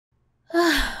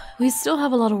We still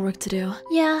have a lot of work to do.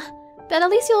 Yeah, but at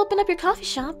least you'll open up your coffee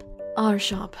shop. Our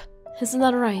shop. Isn't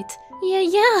that right?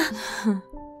 Yeah.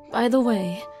 By the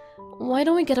way, why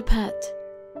don't we get a pet?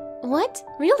 What?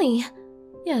 Really?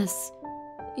 Yes.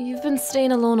 You've been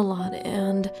staying alone a lot,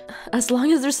 and as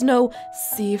long as there's no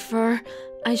sea fur,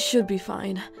 I should be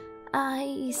fine.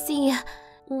 I see.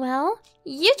 Well,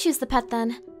 you choose the pet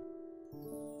then.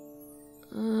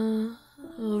 A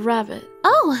rabbit.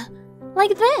 Oh,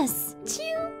 like this.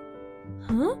 Chew.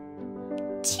 Huh?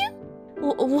 Chew.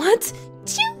 What?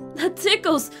 Chew. That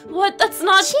tickles. What? That's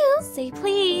not. Chew. Say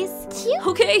please. Chew.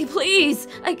 Okay, please.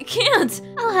 I can't.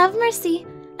 I'll have mercy.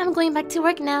 I'm going back to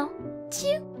work now.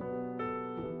 Chew.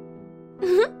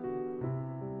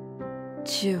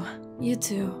 Chew. You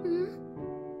too.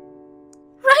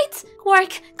 Right!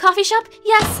 Work. Coffee shop?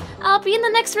 Yes! I'll be in the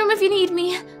next room if you need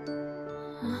me.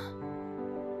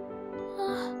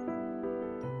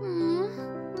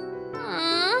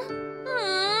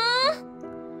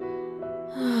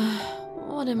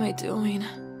 What am I doing?